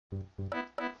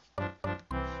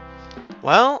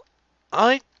Well,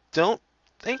 I don't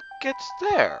think it's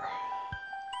there.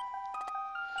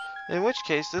 In which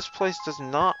case, this place does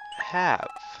not have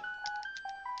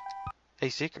a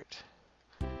secret.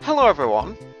 Hello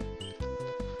everyone!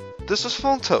 This is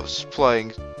Fontos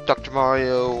playing Dr.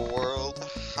 Mario World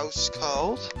House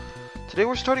Called. Today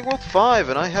we're starting World 5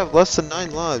 and I have less than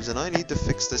 9 lives and I need to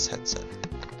fix this headset.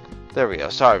 There we go,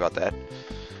 sorry about that.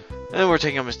 And we're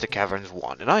taking on Mystic Caverns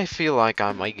 1 and I feel like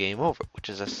I might game over, which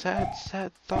is a sad,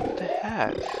 sad thought to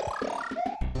have.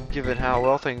 Given how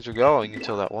well things are going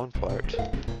until that one part.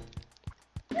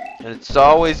 And it's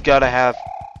always gotta have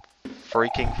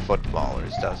freaking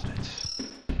footballers, doesn't it?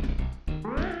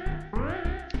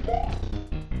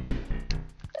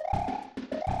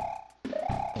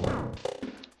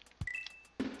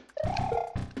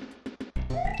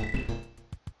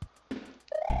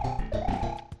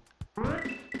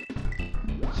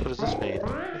 So what does this mean?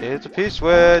 It's a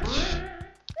P-switch!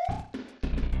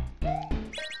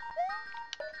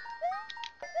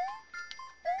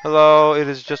 Hello, it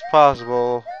is just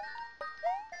possible.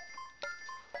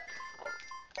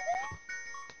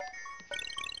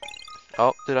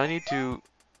 Oh, did I need to...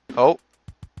 Oh.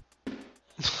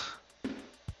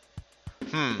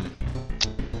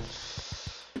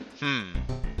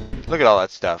 Look at all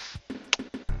that stuff.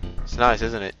 It's nice,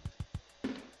 isn't it?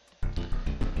 I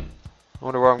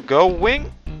wonder where I'm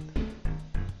going.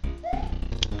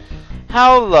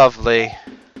 How lovely.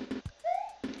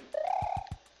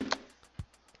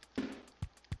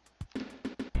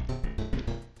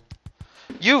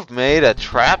 You've made a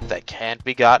trap that can't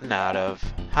be gotten out of.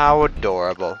 How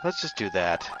adorable. Let's just do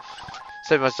that.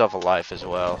 Save myself a life as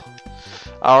well.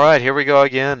 Alright, here we go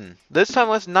again. This time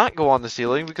let's not go on the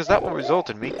ceiling because that will result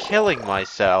in me killing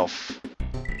myself.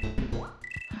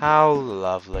 How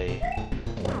lovely.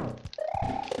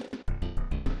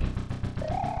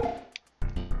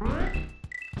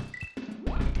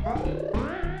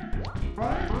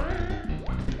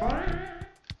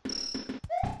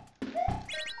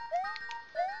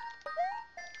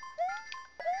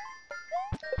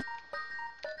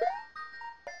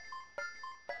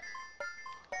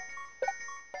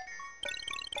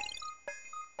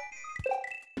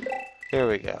 Here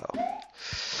we go.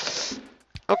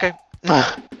 Okay.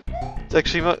 It's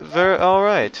actually very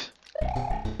alright.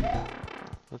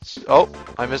 Let's. Oh,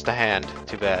 I missed a hand.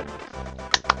 Too bad.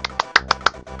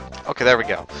 Okay, there we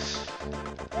go.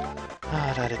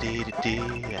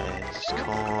 There's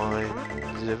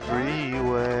coins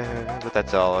everywhere. But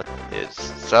that's all it is.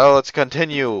 So let's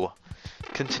continue.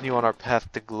 Continue on our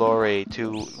path to glory,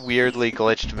 to weirdly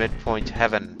glitched midpoint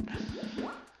heaven.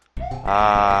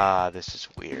 Ah, this is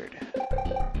weird.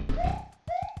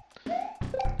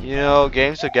 You know,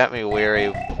 games have got me weary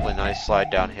when I slide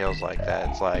down hills like that.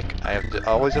 It's like, I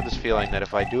always have this feeling that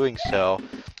if I'm doing so,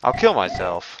 I'll kill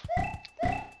myself.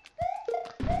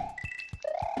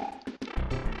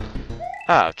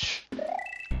 Ouch.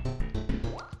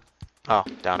 Oh,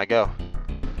 down I go.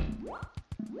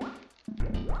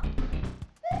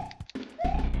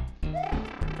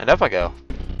 And up I go.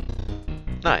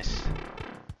 Nice.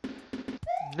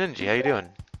 Ninja, how you doing?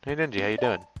 Hey Ninja, how you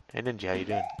doing? Hey Ninja, how you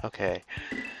doing? Okay.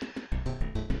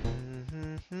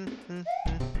 And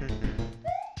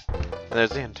there's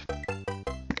the end.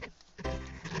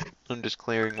 I'm just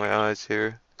clearing my eyes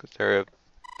here because they're a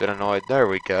bit annoyed. There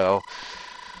we go.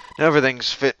 Now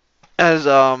everything's fit as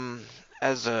a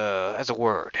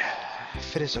word.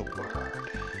 Fit as a word.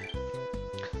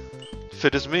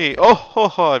 Fit as me.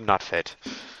 Oh, I'm not fit.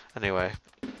 Anyway.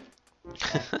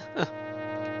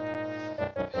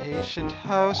 Patient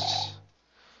house.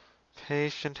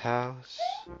 Patient house.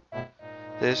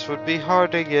 This would be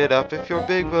hard to get up if you're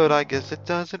big, but I guess it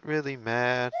doesn't really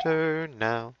matter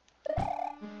now.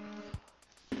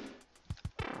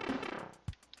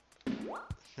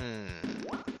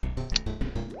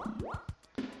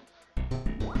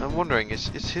 I'm wondering, is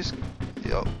his...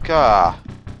 Oh, God.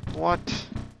 What?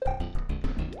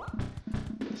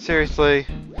 Seriously?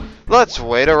 Let's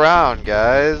wait around,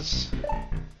 guys.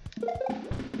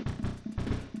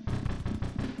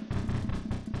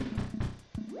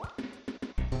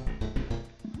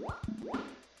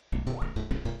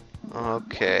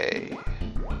 Okay.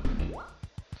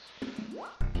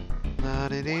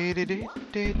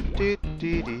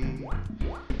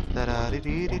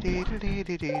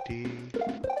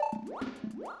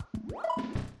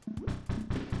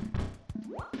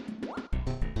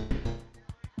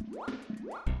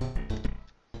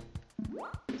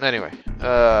 Anyway,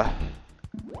 a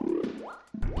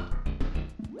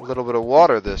little bit of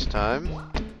water this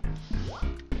time.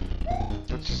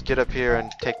 Let's just get up here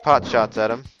and take pot shots at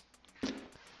him.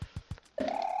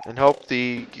 And hope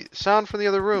the sound from the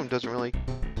other room isn't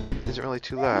really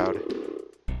too loud.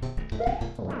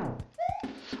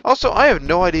 Also, I have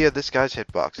no idea this guy's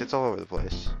hitbox. It's all over the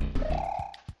place.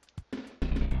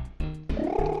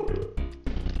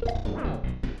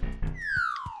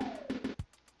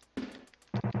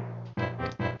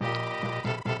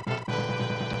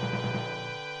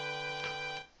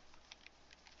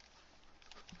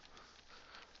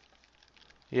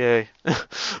 Yay.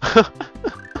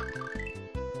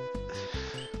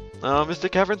 Mr.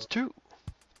 Caverns 2.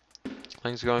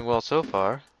 Things are going well so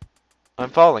far. I'm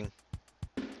falling.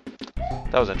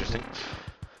 That was interesting.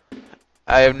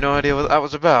 I have no idea what that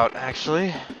was about,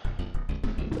 actually.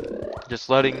 Just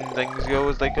letting things go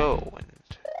as they go,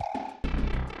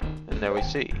 and there we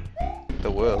see.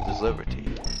 The world is liberty.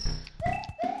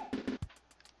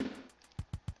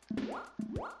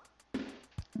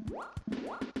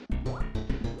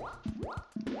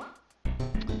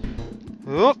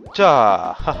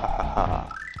 Oopcha! Ha ha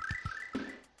ha.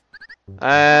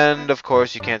 And of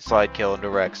course you can't slide kill into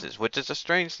Rexes, which is a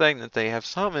strange thing that they have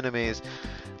some enemies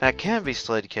that can be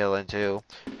slid kill into,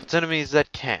 but enemies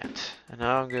that can't. And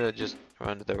now I'm gonna just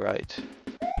run to the right.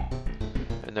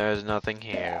 And there's nothing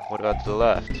here. What about to the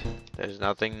left? There's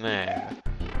nothing there.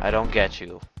 I don't get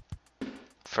you.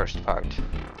 First part.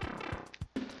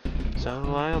 So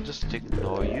I'll just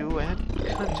ignore you and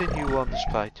continue on this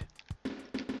fight.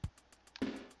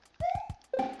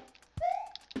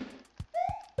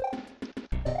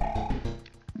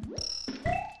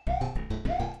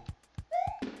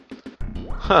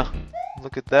 Huh,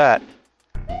 look at that.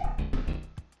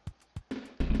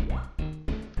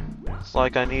 It's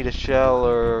like I need a shell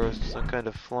or some kind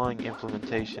of flying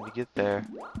implementation to get there.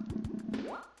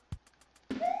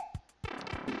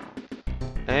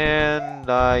 And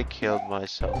I killed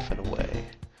myself in a way.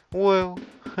 Whoa.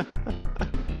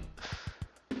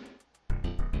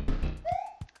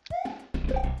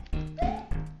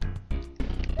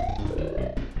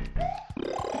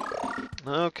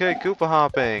 Okay, Koopa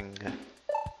hopping.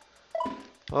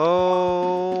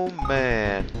 Oh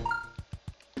man.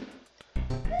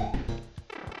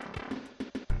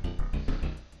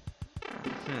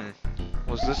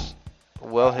 Was this a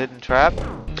well-hidden trap?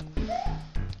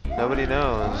 Nobody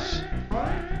knows.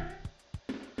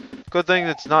 Good thing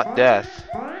it's not death.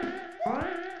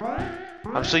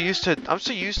 I'm so used to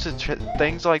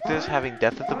things like this having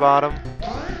death at the bottom.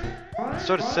 It's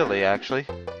sort of silly, actually.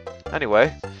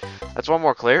 Anyway, that's one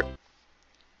more clear.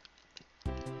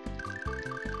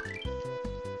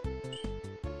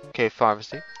 Okay,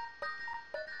 pharmacy.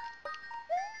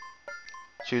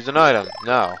 Choose an item.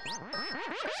 No.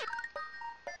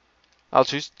 I'll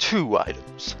choose 2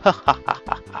 items. Ha ha ha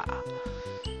ha ha.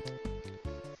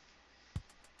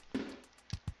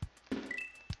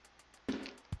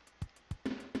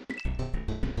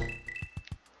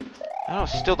 I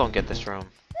still don't get this room.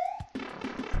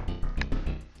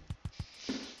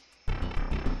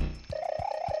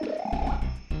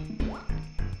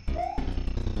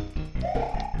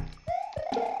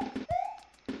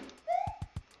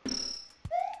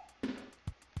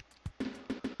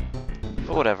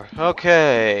 But whatever.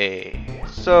 Okay.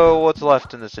 So what's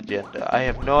left in this agenda? I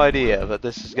have no idea, but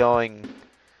this is going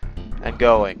and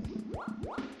going.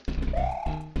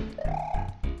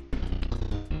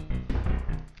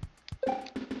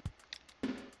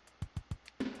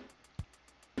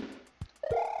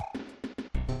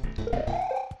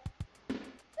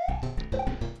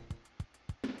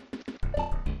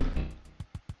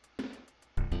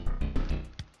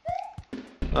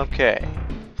 Okay.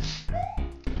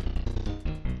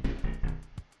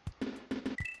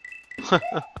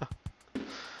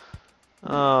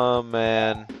 Oh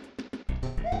man.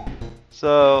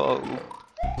 So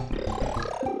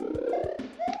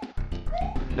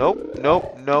nope,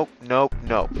 nope, nope, nope,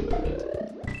 nope.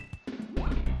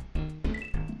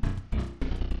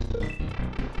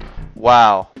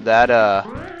 Wow, that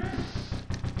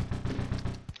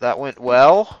went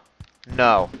well?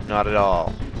 No, not at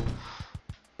all.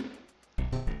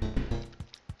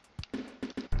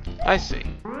 I see.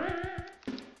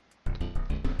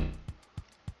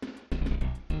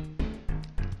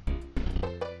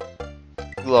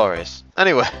 Glorious.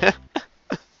 Anyway.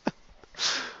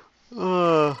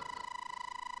 There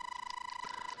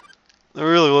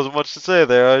really wasn't much to say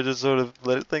there. I just sort of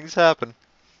let things happen.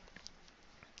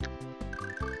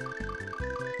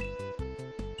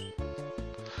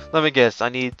 Let me guess. I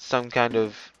need some kind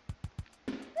of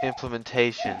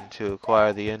implementation to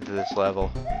acquire the end of this level,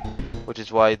 which is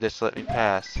why this let me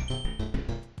pass.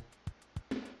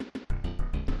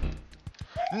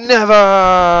 Never!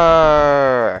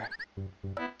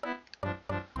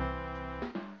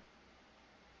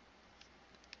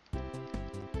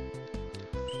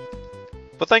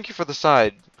 But thank you for the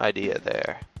side idea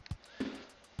there.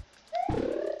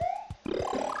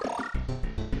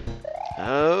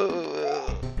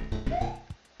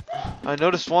 I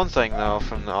noticed one thing though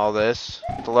from all this.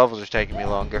 The levels are taking me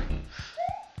longer.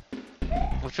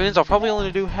 Which means I'll probably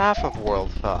only do half of World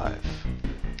 5.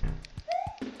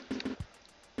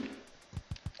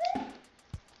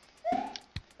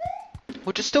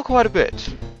 Which is still quite a bit.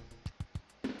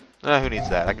 Who needs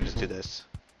that? I can just do this.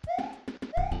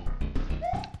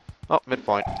 Oh,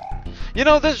 midpoint. You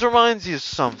know, this reminds you of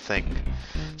something.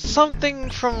 Something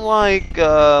from like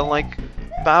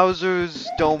Bowser's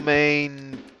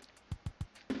Domain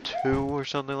 2 or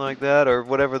something like that, or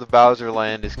whatever the Bowser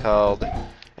Land is called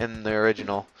in the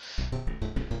original.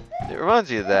 It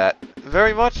reminds you of that.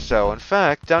 Very much so. In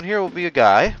fact, down here will be a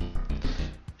guy.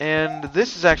 And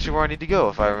this is actually where I need to go,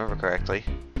 if I remember correctly.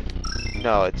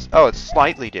 No, it's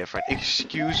slightly different.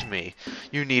 Excuse me.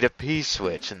 You need a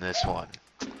P-switch in this one.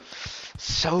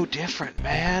 So different,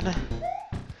 man.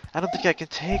 I don't think I can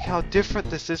take how different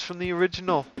this is from the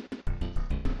original.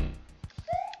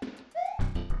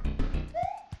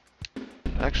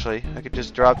 Actually, I could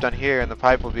just drop down here and the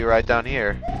pipe will be right down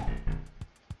here.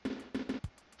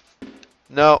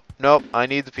 No, nope, I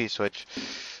need the P-switch.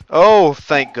 Oh,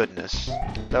 thank goodness.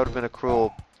 That would have been a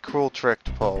cruel trick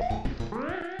to pull.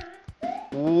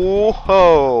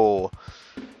 Whoa!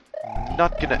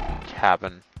 Not gonna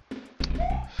happen.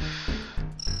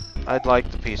 I'd like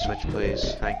the P-switch,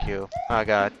 please. Thank you. I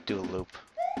gotta do a loop.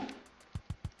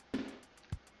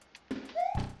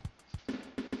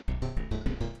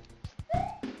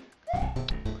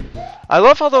 I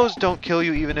love how those don't kill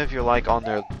you even if you're like on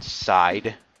their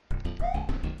side.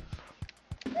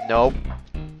 Nope.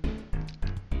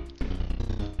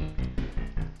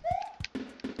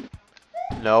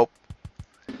 Nope.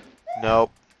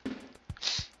 Nope.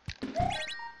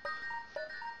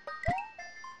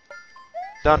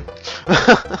 Done.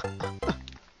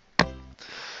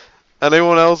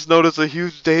 Anyone else notice a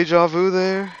huge deja vu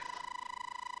there?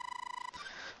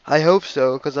 I hope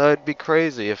so, because I'd be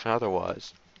crazy if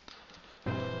otherwise.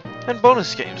 And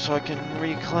bonus game, so I can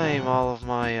reclaim all of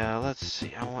my, let's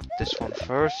see, I want this one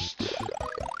first.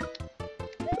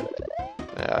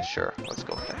 Yeah, sure, let's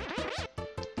go with that.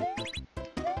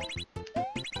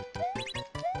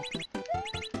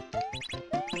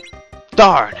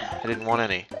 Darn! I didn't want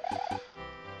any.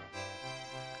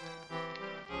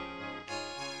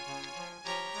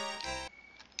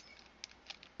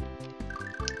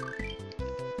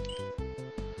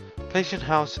 Patient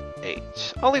House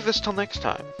 8. I'll leave this till next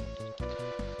time.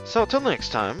 So, till next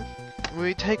time,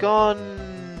 we take on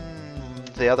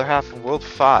the other half of World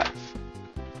 5.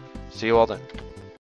 See you all then.